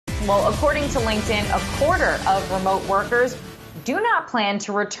Well, according to LinkedIn, a quarter of remote workers do not plan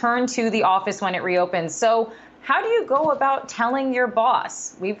to return to the office when it reopens. So how do you go about telling your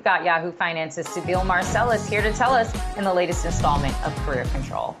boss? We've got Yahoo Finance's Sibile Marcellus here to tell us in the latest installment of Career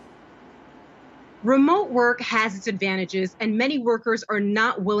Control. Remote work has its advantages, and many workers are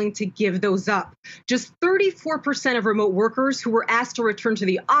not willing to give those up. Just 34% of remote workers who were asked to return to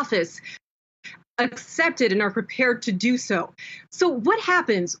the office accepted and are prepared to do so. So what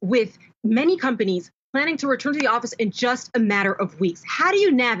happens with many companies planning to return to the office in just a matter of weeks? How do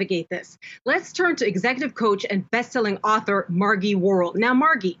you navigate this? Let's turn to executive coach and best-selling author Margie Warrell. Now,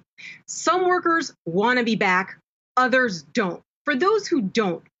 Margie, some workers want to be back, others don't. For those who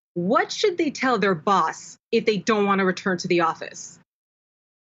don't, what should they tell their boss if they don't want to return to the office?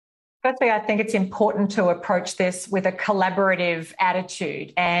 Firstly, I think it's important to approach this with a collaborative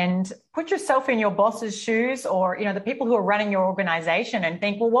attitude and put yourself in your boss's shoes, or, the people who are running your organization, and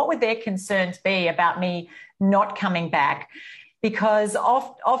think, well, what would their concerns be about me not coming back? Because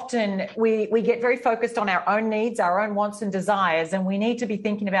often we get very focused on our own needs, our own wants and desires, and we need to be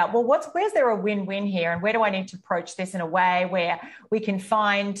thinking about, well, where's there a win-win here, and where do I need to approach this in a way where we can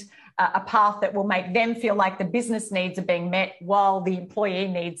find a path that will make them feel like the business needs are being met while the employee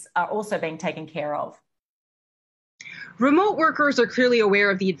needs are also being taken care of. Remote workers are clearly aware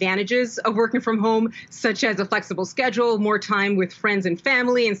of the advantages of working from home, such as a flexible schedule, more time with friends and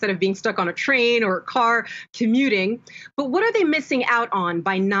family instead of being stuck on a train or a car commuting. But what are they missing out on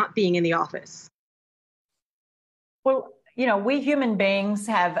by not being in the office? Well, we human beings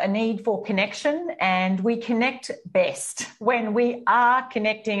have a need for connection, and we connect best when we are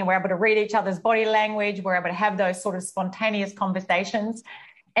connecting and we're able to read each other's body language, we're able to have those sort of spontaneous conversations.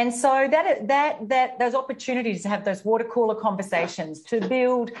 And so that those opportunities to have those water cooler conversations, to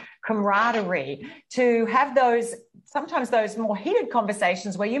build camaraderie, to have sometimes those more heated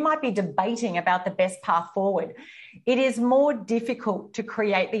conversations where you might be debating about the best path forward. It is more difficult to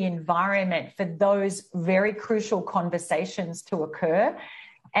create the environment for those very crucial conversations to occur.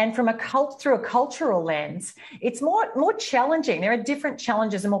 And through a cultural lens, it's more challenging. There are different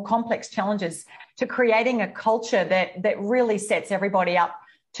challenges and more complex challenges to creating a culture that really sets everybody up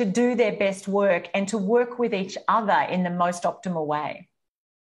to do their best work and to work with each other in the most optimal way.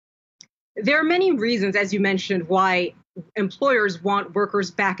 There are many reasons, as you mentioned, why employers want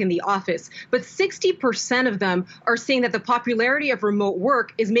workers back in the office, but 60% of them are saying that the popularity of remote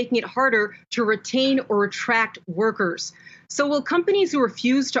work is making it harder to retain or attract workers. So will companies who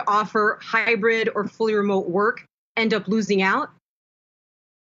refuse to offer hybrid or fully remote work end up losing out?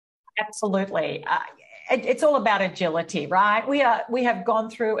 Absolutely. It's all about agility, right? We have gone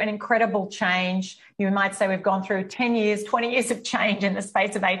through an incredible change. You might say we've gone through 10 years, 20 years of change in the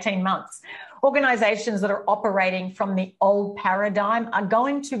space of 18 months. Organizations that are operating from the old paradigm are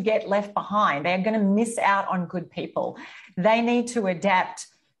going to get left behind. They're going to miss out on good people. They need to adapt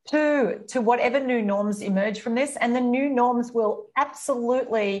to whatever new norms emerge from this. And the new norms will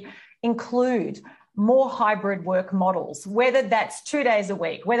absolutely include more hybrid work models, whether that's 2 days a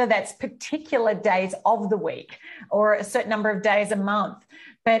week, whether that's particular days of the week or a certain number of days a month.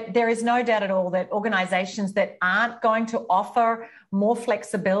 But there is no doubt at all that organizations that aren't going to offer more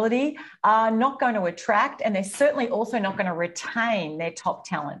flexibility are not going to attract, and they're certainly also not going to retain their top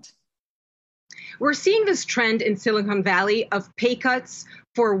talent. We're seeing this trend in Silicon Valley of pay cuts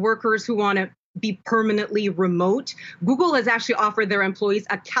for workers who want to be permanently remote. Google has actually offered their employees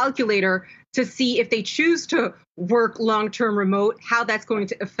a calculator to see if they choose to work long-term remote, how that's going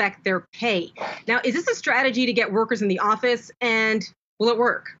to affect their pay. Now, is this a strategy to get workers in the office, and will it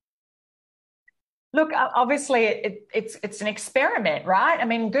work? Look, obviously, it's an experiment, right? I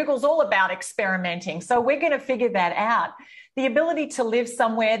mean, Google's all about experimenting. So we're going to figure that out. The ability to live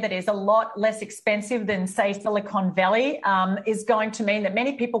somewhere that is a lot less expensive than, say, Silicon Valley is going to mean that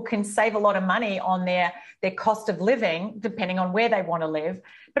many people can save a lot of money on their cost of living, depending on where they want to live.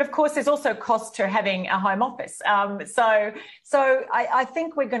 But of course, there's also cost to having a home office. So I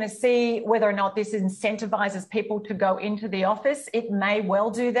think we're going to see whether or not this incentivizes people to go into the office. It may well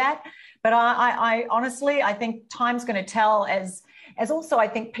do that. But I honestly, I think time's going to tell, as also I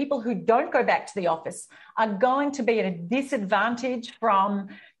think people who don't go back to the office are going to be at a disadvantage from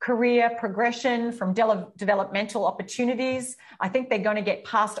career progression, from developmental opportunities. I think they're going to get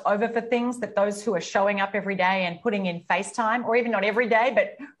passed over for things that those who are showing up every day and putting in FaceTime, or even not every day,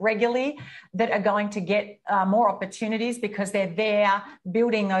 but regularly, that are going to get more opportunities because they're there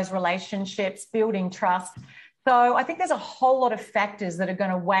building those relationships, building trust. So I think there's a whole lot of factors that are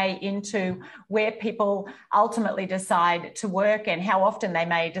going to weigh into where people ultimately decide to work and how often they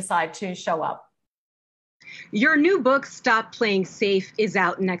may decide to show up. Your new book, Stop Playing Safe, is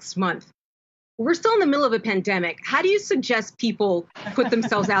out next month. We're still in the middle of a pandemic. How do you suggest people put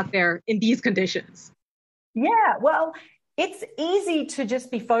themselves out there in these conditions? Yeah, well, it's easy to just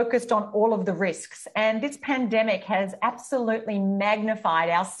be focused on all of the risks. And this pandemic has absolutely magnified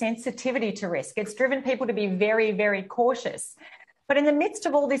our sensitivity to risk. It's driven people to be very, very cautious. But in the midst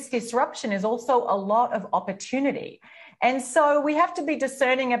of all this disruption is also a lot of opportunity. And so we have to be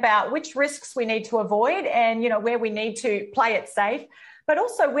discerning about which risks we need to avoid and, where we need to play it safe, but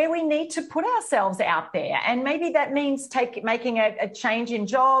also where we need to put ourselves out there. And maybe that means making a change in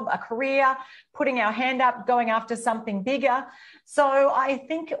job, a career, putting our hand up, going after something bigger. So I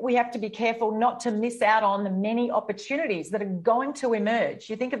think we have to be careful not to miss out on the many opportunities that are going to emerge.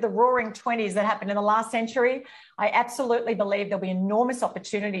 You think of the roaring 20s that happened in the last century. I absolutely believe there'll be enormous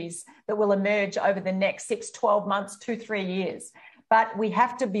opportunities that will emerge over the next 6, 12 months, 2, 3 years. But we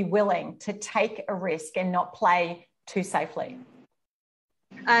have to be willing to take a risk and not play too safely.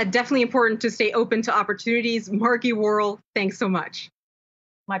 Definitely important to stay open to opportunities. Margie Warrell, thanks so much.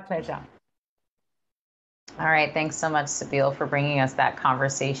 My pleasure. All right. Thanks so much, Sibile, for bringing us that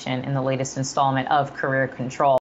conversation in the latest installment of Career Control.